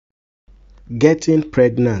Getting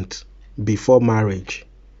pregnant before marriage.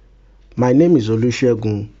 My name is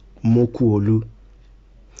Olusegun Mokuolu.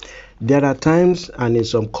 There are times and in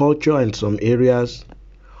some culture and some areas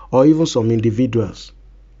or even some individuals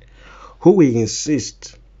who will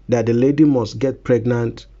insist that the lady must get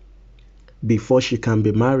pregnant before she can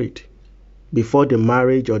be married, before the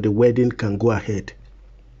marriage or the wedding can go ahead.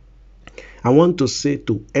 I want to say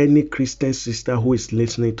to any Christian sister who is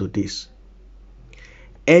listening to this,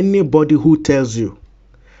 anybody who tells you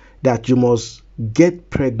that you must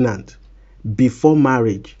get pregnant before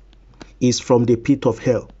marriage is from the pit of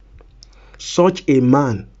hell. Such a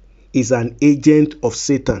man is an agent of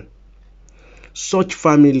Satan. Such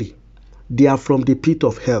family, they are from the pit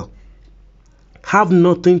of hell. Have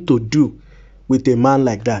nothing to do with a man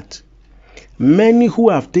like that. Many who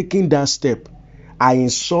have taken that step are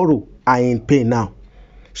in sorrow, are in pain now.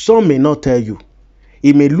 Some may not tell you.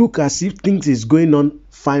 It may look as if things is going on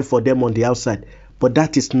fine for them on the outside, but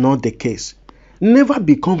that is not the case. Never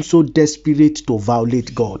become so desperate to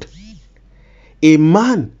violate God. A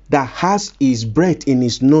man that has his breath in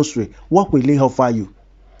his nostril, what will he offer you?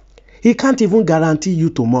 He can't even guarantee you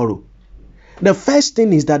tomorrow. The first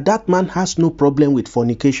thing is that man has no problem with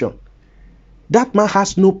fornication. That man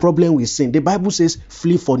has no problem with sin. The Bible says,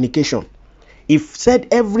 flee fornication. If said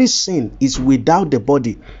every sin is without the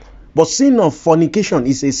body, but sin of fornication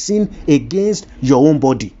is a sin against your own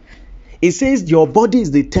body. It says your body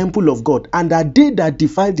is the temple of God, and that they that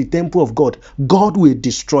defile the temple of God, God will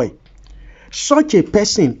destroy. Such a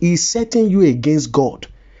person is setting you against God.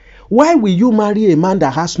 Why will you marry a man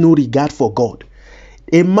that has no regard for God?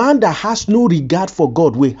 A man that has no regard for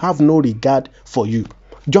God will have no regard for you.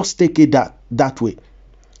 Just take it that way.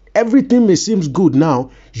 Everything may seem good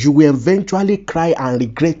now, you will eventually cry and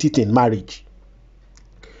regret it in marriage.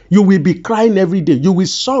 You will be crying every day. You will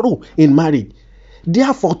sorrow in marriage.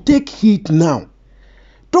 Therefore, take heed now.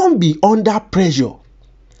 Don't be under pressure.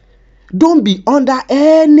 Don't be under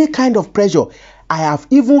any kind of pressure. I have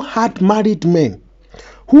even had married men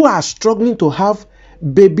who are struggling to have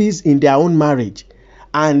babies in their own marriage.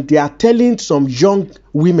 And they are telling some young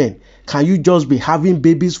women, can you just be having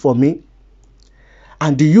babies for me?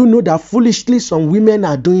 And do you know that foolishly some women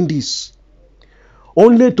are doing this?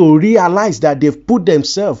 Only to realize that they've put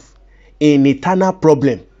themselves in eternal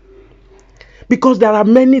problem. Because there are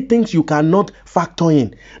many things you cannot factor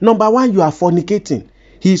in. Number one, you are fornicating.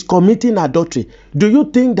 He is committing adultery. Do you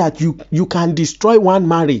think that you can destroy one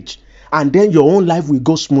marriage and then your own life will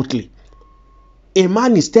go smoothly? A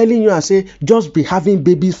man is telling you and say, just be having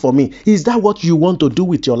babies for me. Is that what you want to do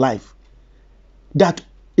with your life? That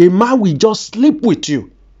a man will just sleep with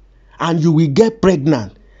you and you will get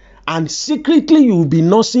pregnant. And secretly you will be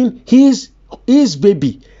nursing his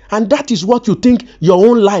baby. And that is what you think your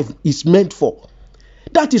own life is meant for.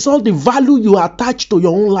 That is all the value you attach to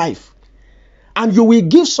your own life. And you will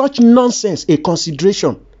give such nonsense a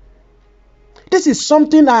consideration. This is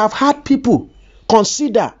something I have had people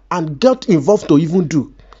consider and get involved to even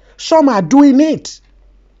do. Some are doing it.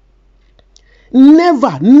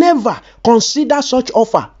 Never consider such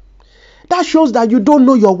offer. That shows that you don't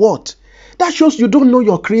know your worth. That shows you don't know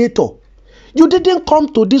your creator. You didn't come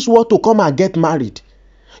to this world to come and get married.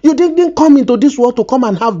 You didn't come into this world to come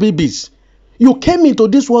and have babies. You came into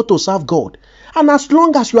this world to serve God. And as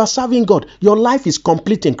long as you are serving God, your life is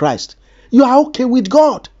complete in Christ. You are okay with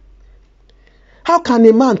God. How can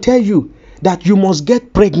a man tell you that you must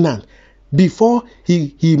get pregnant before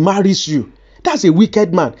he marries you? That's a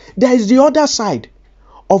wicked man. There is the other side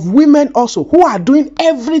of women also who are doing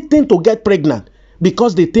everything to get pregnant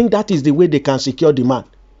because they think that is the way they can secure the man.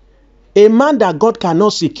 A man that God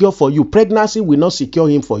cannot secure for you, pregnancy will not secure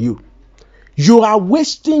him for you. You are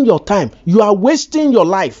wasting your time. You are wasting your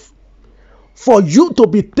life for you to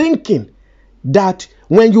be thinking that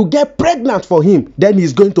when you get pregnant for him, then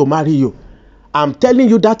he's going to marry you. I'm telling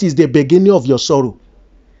you, that is the beginning of your sorrow.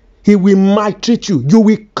 He will maltreat you. You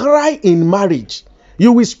will cry in marriage.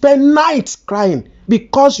 You will spend nights crying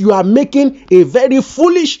because you are making a very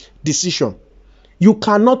foolish decision. You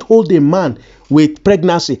cannot hold a man with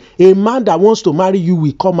pregnancy. A man that wants to marry you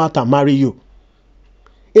will come out and marry you.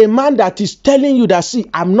 A man that is telling you that, see,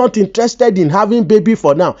 I'm not interested in having baby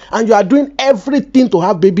for now. And you are doing everything to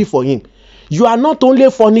have baby for him. You are not only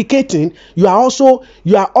fornicating, you are also,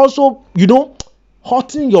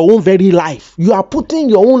 hurting your own very life. You are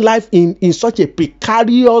putting your own life in such a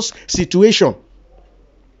precarious situation.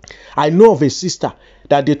 I know of a sister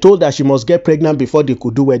that they told her she must get pregnant before they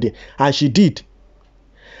could do wedding. And she did.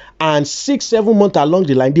 And 6-7 months along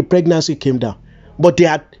the line, the pregnancy came down. But they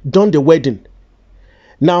had done the wedding.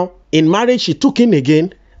 Now, in marriage, she took in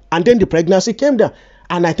again. And then the pregnancy came down.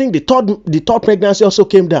 And I think the third pregnancy also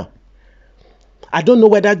came down. I don't know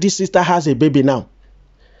whether this sister has a baby now.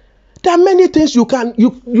 There are many things you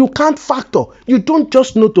can't factor. You don't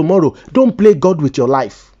just know tomorrow. Don't play God with your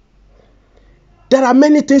life. There are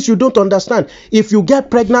many things you don't understand. If you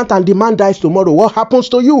get pregnant and the man dies tomorrow, what happens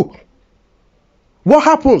to you? What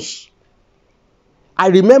happens? I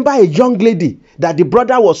remember a young lady that the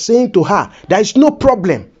brother was saying to her, there is no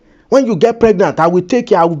problem. When you get pregnant, I will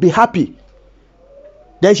take you, I will be happy.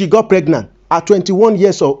 Then she got pregnant at 21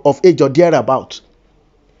 years of age or thereabout.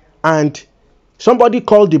 And somebody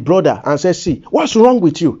called the brother and said, see, what's wrong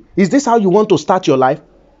with you? Is this how you want to start your life?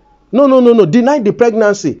 No. Deny the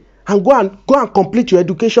pregnancy and go and complete your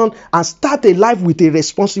education and start a life with a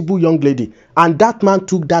responsible young lady. And that man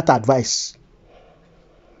took that advice.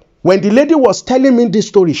 When the lady was telling me this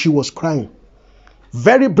story, she was crying.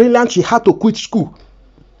 Very brilliant. She had to quit school.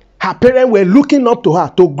 Her parents were looking up to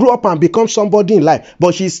her to grow up and become somebody in life.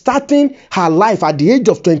 But she's starting her life at the age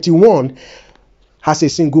of 21 as a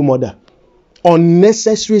single mother.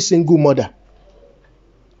 Unnecessary single mother.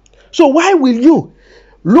 So why will you?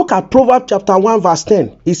 Look at Proverbs chapter 1 verse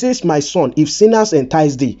 10. It says, my son, if sinners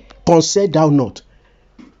entice thee, consent thou not.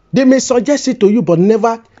 They may suggest it to you, but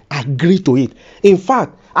never agree to it. In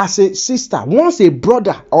fact, as a sister, once a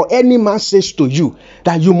brother or any man says to you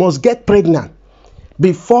that you must get pregnant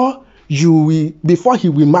before he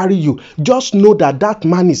will marry you, just know that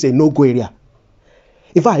man is a no-go area.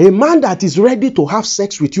 In fact, a man that is ready to have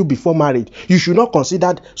sex with you before marriage, you should not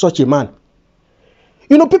consider such a man.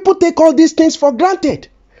 You know, people take all these things for granted.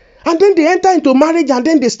 And then they enter into marriage and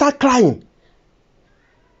then they start crying.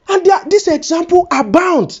 And this example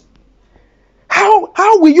abounds.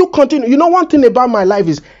 How will you continue? You know, one thing about my life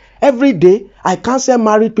is every day I counsel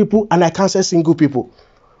married people and I counsel single people.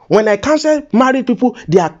 When I counsel married people,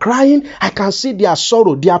 they are crying. I can see their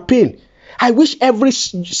sorrow, their pain. I wish every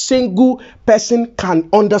single person can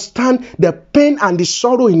understand the pain and the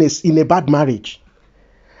sorrow in a bad marriage.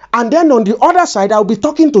 And then on the other side, I'll be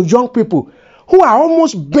talking to young people who are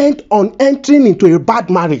almost bent on entering into a bad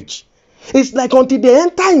marriage. It's like until they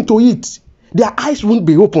enter into it, their eyes won't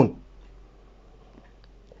be open.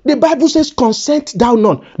 The Bible says, consent thou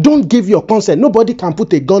not. Don't give your consent. Nobody can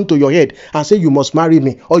put a gun to your head and say you must marry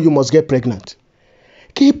me or you must get pregnant.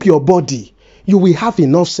 Keep your body. You will have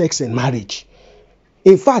enough sex in marriage.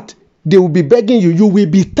 In fact, they will be begging you. You will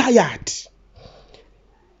be tired.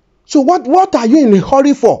 So what are you in a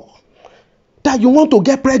hurry for? That you want to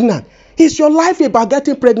get pregnant? Is your life about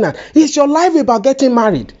getting pregnant? Is your life about getting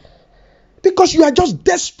married? Because you are just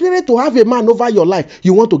desperate to have a man over your life.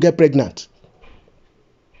 You want to get pregnant.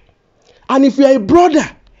 And if you are a brother,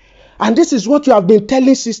 and this is what you have been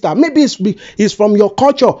telling sister, maybe it's from your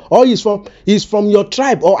culture or it's from your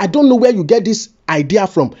tribe, or I don't know where you get this idea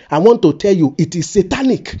from. I want to tell you, it is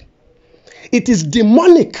satanic. It is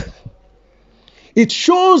demonic. It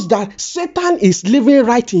shows that Satan is living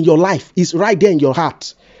right in your life. It's right there in your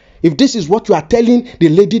heart. If this is what you are telling the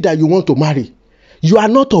lady that you want to marry, you are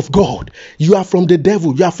not of God. You are from the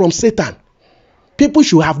devil. You are from Satan. People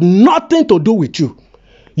should have nothing to do with you.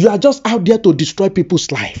 You are just out there to destroy people's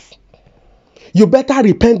life. You better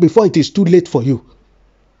repent before it is too late for you.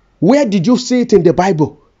 Where did you see it in the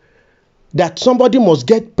Bible? That somebody must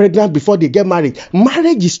get pregnant before they get married.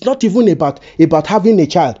 Marriage is not even about having a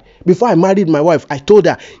child. Before I married my wife, I told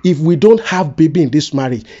her, if we don't have baby in this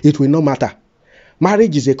marriage, it will not matter.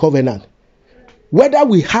 Marriage is a covenant. Whether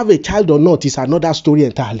we have a child or not is another story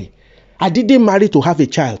entirely. I didn't marry to have a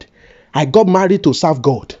child. I got married to serve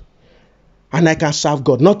God. And I can serve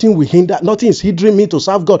God. Nothing is hindering me to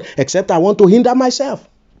serve God except I want to hinder myself.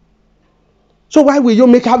 So why will you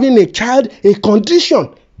make having a child a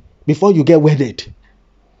condition before you get wedded?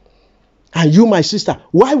 And you, my sister,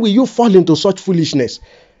 why will you fall into such foolishness?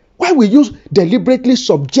 Why will you deliberately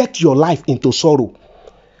subject your life into sorrow?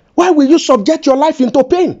 Why will you subject your life into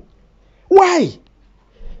pain? Why?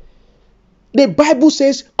 The Bible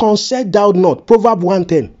says, consent thou not. Proverbs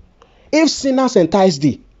 1:10. If sinners entice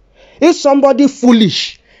thee, if somebody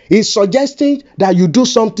foolish is suggesting that you do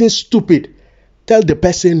something stupid, tell the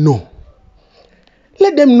person no.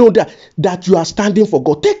 Let them know that you are standing for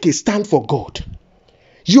God. Take a stand for God.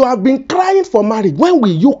 You have been crying for marriage. When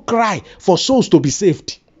will you cry for souls to be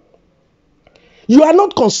saved? You are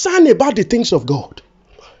not concerned about the things of God.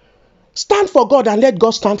 Stand for God and let God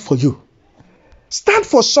stand for you. Stand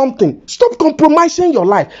for something. Stop compromising your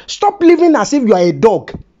life. Stop living as if you are a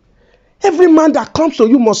dog. Every man that comes to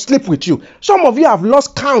you must sleep with you. Some of you have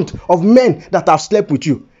lost count of men that have slept with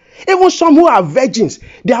you. Even some who are virgins,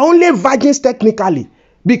 they are only virgins technically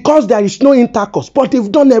because there is no intercourse, but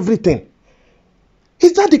they've done everything.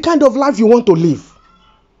 Is that the kind of life you want to live?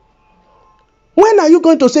 When are you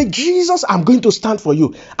going to say, Jesus, I'm going to stand for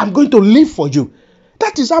you. I'm going to live for you.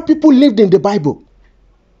 That is how people lived in the Bible.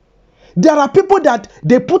 There are people that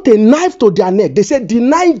they put a knife to their neck. They said,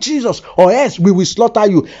 deny Jesus or else we will slaughter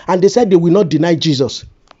you. And they said they will not deny Jesus.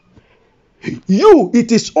 You,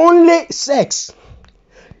 it is only sex.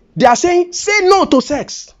 They are saying, say no to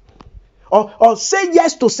sex. Or say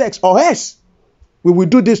yes to sex or else we will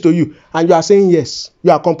do this to you. And you are saying yes. You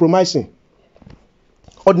are compromising.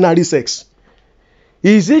 Ordinary sex.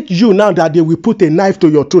 Is it you now that they will put a knife to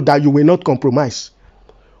your throat that you will not compromise?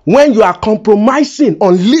 When you are compromising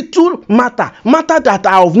on little matter that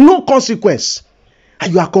are of no consequence,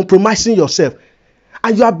 and you are compromising yourself,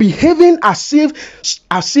 and you are behaving as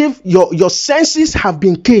if your senses have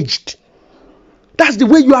been caged. That's the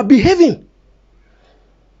way you are behaving.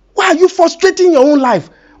 Why are you frustrating your own life?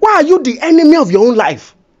 Why are you the enemy of your own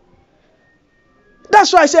life?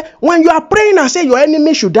 That's why I say, when you are praying and say your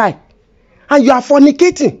enemy should die, and you are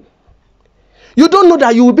fornicating, you don't know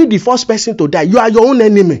that you will be the first person to die. You are your own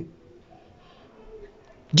enemy.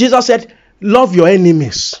 Jesus said, love your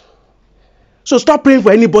enemies. So stop praying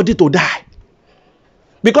for anybody to die.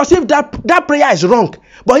 Because if that prayer is wrong,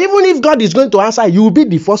 but even if God is going to answer, you will be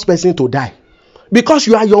the first person to die. Because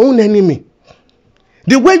you are your own enemy.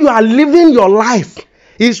 The way you are living your life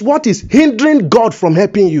is what is hindering God from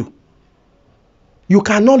helping you. You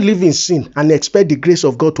cannot live in sin and expect the grace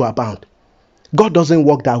of God to abound. God doesn't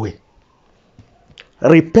work that way.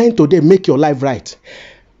 Repent today, make your life right.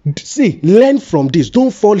 See, learn from this.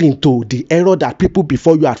 Don't fall into the error that people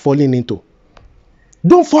before you are falling into.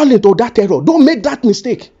 Don't fall into that error. Don't make that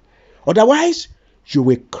mistake. Otherwise, you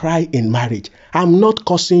will cry in marriage. I'm not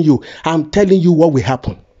cursing you. I'm telling you what will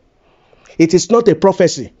happen. It is not a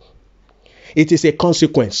prophecy. It is a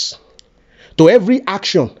consequence. To every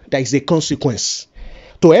action, there is a consequence.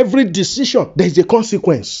 To every decision, there is a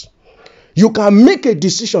consequence. You can make a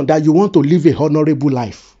decision that you want to live a honorable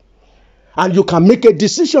life. And you can make a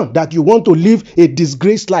decision that you want to live a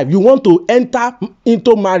disgraced life. You want to enter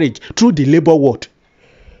into marriage through the labor ward.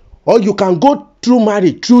 Or you can go through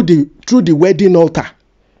marriage through the wedding altar.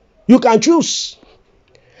 You can choose.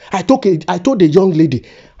 I told a young lady,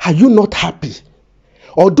 are you not happy?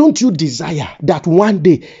 Or don't you desire that one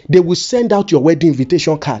day they will send out your wedding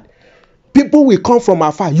invitation card? People will come from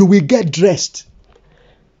afar. You will get dressed.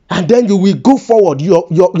 And then you will go forward.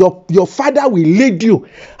 Your father will lead you.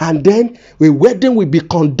 And then a wedding will be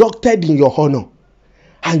conducted in your honor.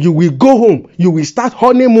 And you will go home. You will start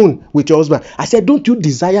honeymoon with your husband. I said, don't you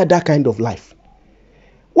desire that kind of life?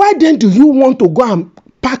 Why then do you want to go and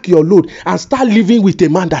pack your load and start living with a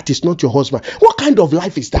man that is not your husband? What kind of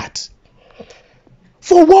life is that?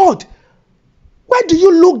 For what? Why do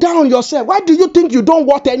you look down on yourself? Why do you think you don't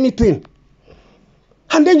want anything?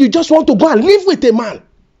 And then you just want to go and live with a man?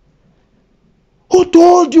 Who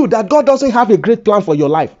told you that God doesn't have a great plan for your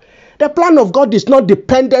life? The plan of God is not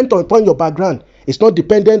dependent upon your background. It's not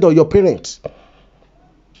dependent on your parents.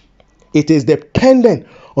 It is dependent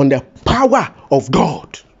on the power of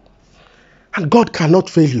God. And God cannot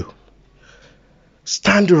fail you.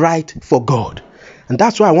 Stand right for God. And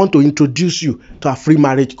that's why I want to introduce you to a free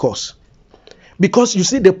marriage course. Because you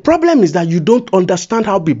see, the problem is that you don't understand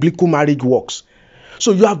how biblical marriage works.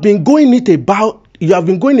 So you have been going about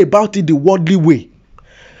it the worldly way.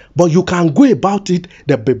 But you can go about it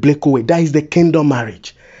the biblical way. That is the kingdom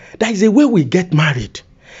marriage. That is the way we get married.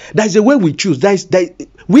 That is the way we choose.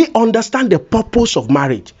 We understand the purpose of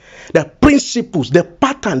marriage. The principles, the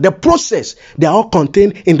pattern, the process, they are all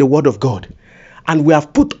contained in the Word of God. And we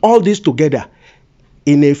have put all this together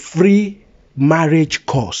in a free marriage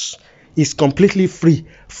course. It's completely free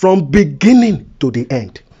from beginning to the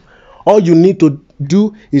end. All you need to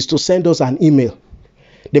do is to send us an email.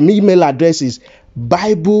 The email address is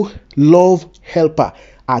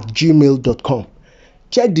BibleLoveHelper@gmail.com.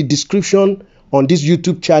 Check the description on this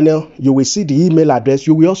YouTube channel. You will see the email address.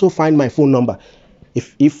 You will also find my phone number.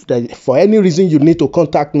 If for any reason you need to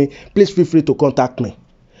contact me, please feel free to contact me.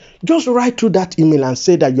 Just write through that email and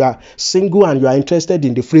say that you are single and you are interested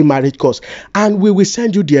in the free marriage course. And we will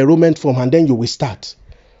send you the enrollment form and then you will start.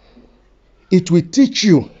 It will teach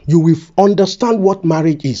you. You will understand what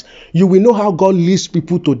marriage is. You will know how God leads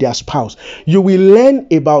people to their spouse. You will learn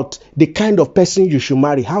about the kind of person you should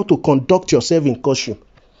marry, how to conduct yourself in courtship.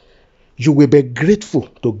 You will be grateful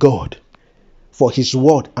to God for His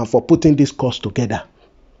word and for putting this course together.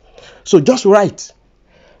 So just write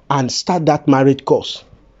and start that marriage course.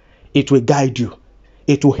 It will guide you.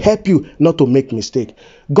 It will help you not to make mistakes.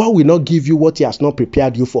 God will not give you what He has not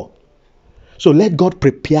prepared you for. So let God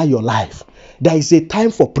prepare your life. There is a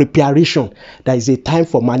time for preparation. There is a time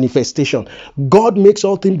for manifestation. God makes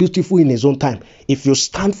all things beautiful in his own time. If you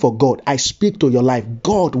stand for God, I speak to your life.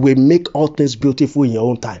 God will make all things beautiful in your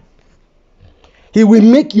own time. He will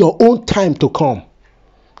make your own time to come.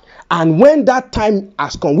 And when that time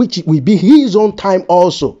has come, which will be his own time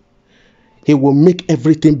also, he will make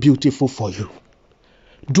everything beautiful for you.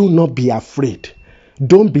 Do not be afraid.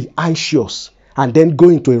 Don't be anxious and then go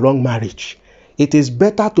into a wrong marriage. It is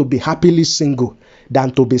better to be happily single than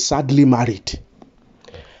to be sadly married.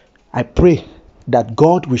 I pray that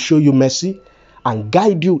God will show you mercy and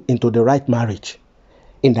guide you into the right marriage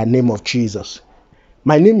in the name of Jesus.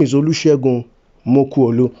 My name is Olusegun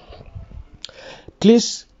Mokuolu.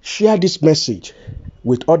 Please share this message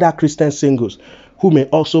with other Christian singles who may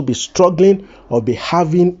also be struggling or be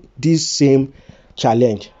having this same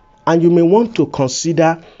challenge. And you may want to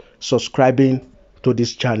consider subscribing to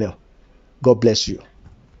this channel. God bless you.